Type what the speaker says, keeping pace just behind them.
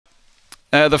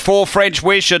The 4 French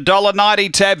Wish,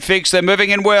 $1.90 tab fix. They're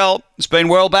moving in well. It's been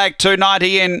well back, $2.90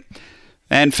 in.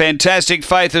 And Fantastic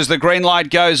Faith as the green light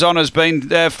goes on has been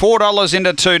 $4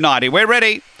 into $2.90. We're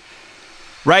ready.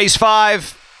 Race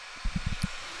 5.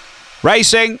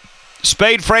 Racing.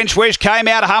 Speed French Wish came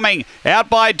out humming. Out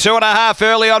by 2.5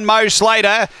 early on Mo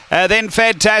Slater. Then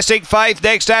Fantastic Faith.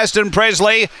 Next Aston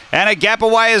Presley. And a gap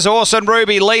away is Orson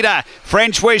Ruby. Leader.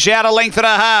 French Wish out a length and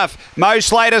a half. Mo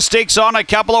Slater sticks on. A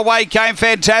couple away came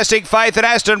Fantastic Faith and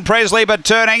Aston Presley. But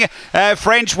turning.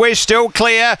 French Wish still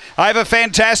clear. Over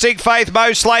Fantastic Faith.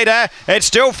 Mo Slater. It's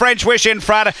still French Wish in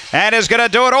front. And is going to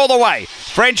do it all the way.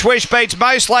 French Wish beats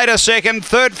Mo Slater second.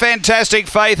 Third Fantastic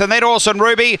Faith. And then Orson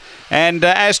Ruby. And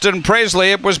Aston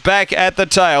Presley, it was back at the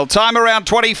tail. Time around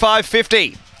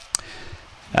 25.50.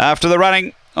 After the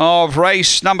running of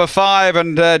race number 5,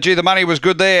 and the money was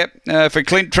good there for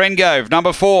Clint Trengove.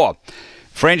 Number 4,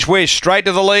 French Wish, straight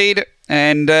to the lead,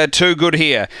 and 2 good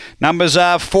here. Numbers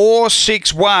are 4,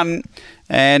 6, 1,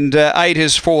 and 8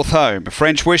 is fourth home.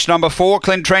 French Wish, number 4,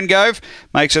 Clint Trengove,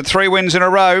 makes it 3 wins in a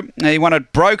row. He won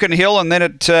at Broken Hill and then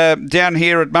at down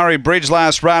here at Murray-Bridge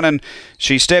last run, and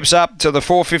she steps up to the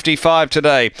 4.55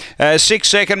 today. 6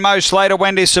 second, Mo Slater,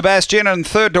 Wendy Sebastian, and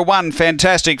 3rd to 1,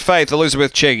 Fantastic Faith,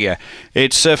 Elizabeth Chegia.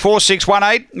 It's 4, 6, 1,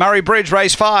 8, Murray-Bridge,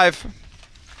 race 5.